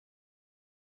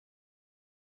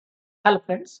Hello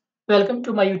friends, welcome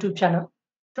to my YouTube channel.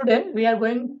 Today we are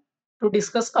going to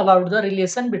discuss about the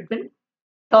relation between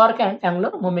torque and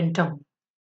angular momentum.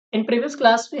 In previous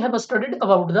class we have studied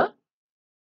about the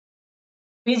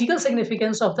physical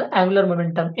significance of the angular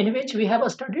momentum, in which we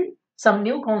have studied some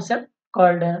new concept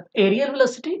called areal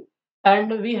velocity,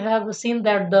 and we have seen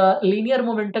that the linear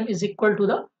momentum is equal to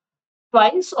the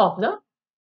twice of the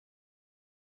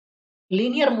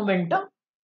linear momentum.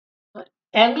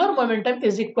 Angular momentum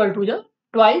is equal to the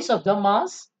twice of the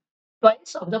mass,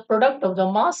 twice of the product of the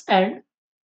mass and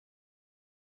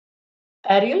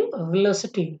aerial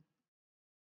velocity.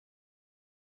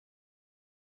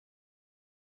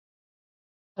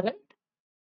 Right?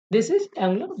 This is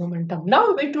angular momentum.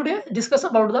 Now we today discuss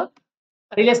about the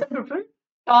relation between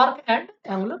torque and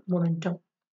angular momentum.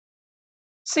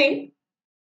 See,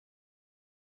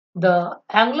 the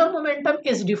angular momentum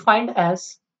is defined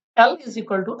as L is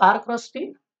equal to R cross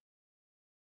P.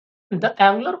 The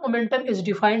angular momentum is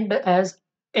defined as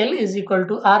L is equal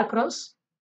to R cross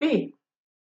P.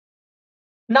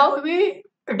 Now we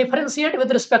differentiate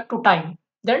with respect to time.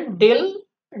 Then del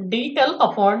dl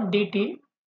upon dt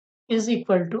is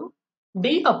equal to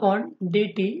d upon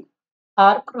dt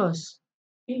r cross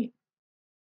p.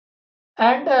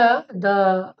 And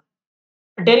the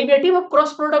derivative of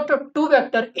cross product of two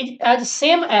vector is as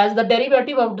same as the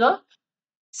derivative of the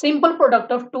simple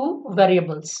product of two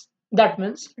variables. That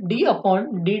means d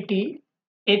upon dt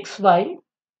xy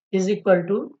is equal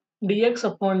to dx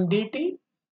upon dt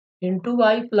into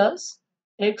y plus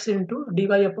x into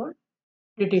dy upon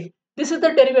dt. This is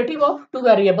the derivative of two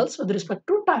variables with respect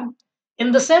to time.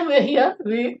 In the same way here,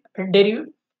 we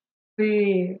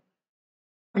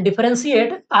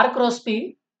differentiate r cross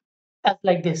p as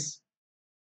like this,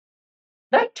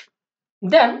 right?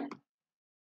 Then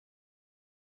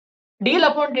dl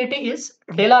upon dt is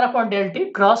del r upon del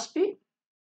t cross p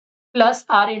plus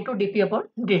r into dp upon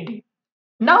dt.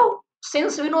 Now,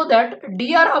 since we know that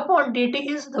dr upon dt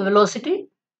is the velocity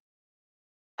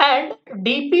and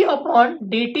dp upon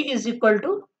dt is equal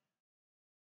to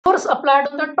force applied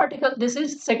on that particle. This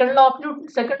is second law of Newton,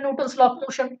 second Newton's law of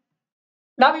motion.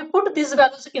 Now we put these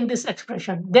values in this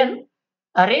expression. Then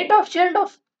a rate of change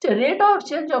of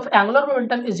angular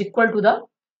momentum is equal to the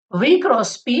v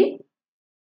cross p.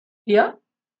 Here,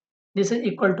 this is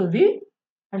equal to v,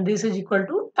 and this is equal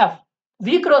to f.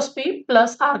 V cross p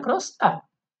plus r cross f.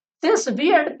 Since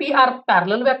v and p are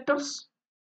parallel vectors,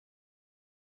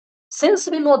 since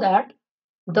we know that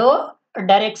the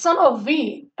direction of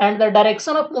v and the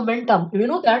direction of momentum, we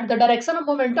know that the direction of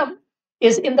momentum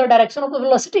is in the direction of the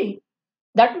velocity.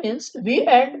 That means v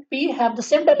and p have the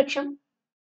same direction.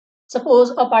 Suppose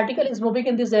a particle is moving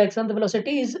in this direction, the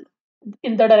velocity is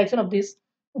in the direction of this.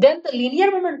 Then the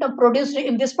linear momentum produced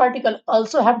in this particle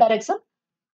also have direction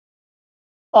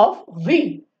of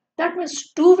v. That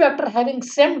means two vector having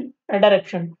same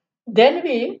direction. Then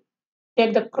we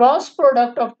take the cross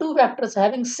product of two vectors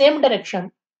having same direction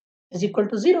is equal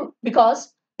to 0,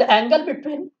 because the angle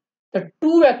between the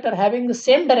two vector having the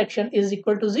same direction is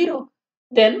equal to 0.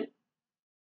 Then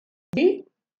b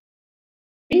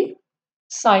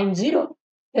sine 0.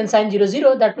 Then sine 0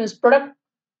 0, that means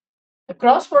the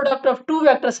cross product of two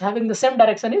vectors having the same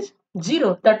direction is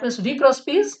 0. That means v cross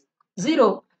p is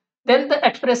 0. Then the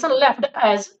expression left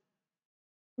as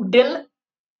del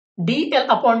dl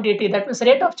upon dt, that means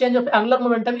rate of change of angular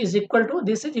momentum is equal to,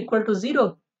 this is equal to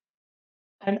 0.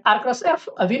 And r cross f,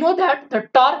 we know that the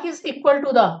torque is equal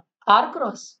to the r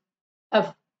cross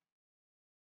f.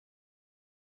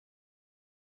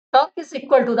 Torque is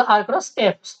equal to the r cross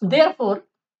f. Therefore,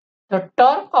 the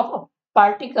torque of a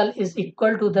particle is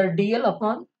equal to the dl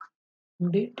upon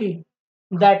dt.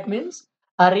 That means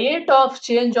a rate of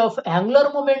change of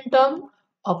angular momentum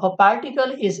of a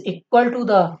particle is equal to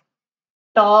the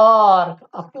torque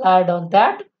applied on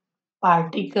that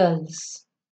particles.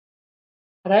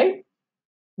 Right?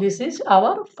 This is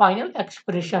our final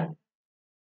expression.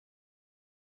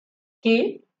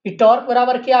 कि torque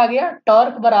बराबर क्या आ गया?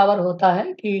 Torque बराबर होता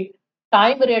है कि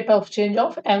time rate of change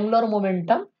of angular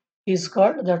momentum is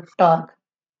called the torque.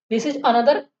 This is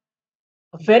another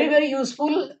very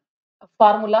useful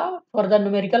formula for the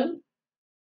numerical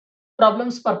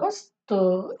problems purpose.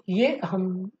 तो ये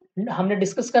हमने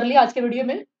डिस्कस कर लिया आज के वीडियो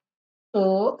में.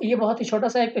 तो ये बहुत ही छोटा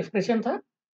सा एक एक्सप्रेशन था.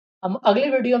 हम अगले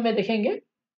वीडियो में देखेंगे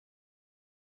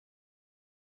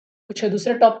कुछ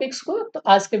दूसरे टॉपिक्स को. तो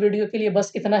आज के वीडियो के लिए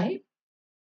बस इतना ही.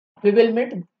 We will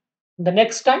meet the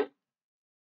next time,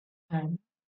 and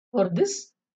for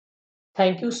this,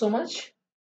 thank you so much.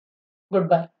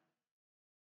 Goodbye.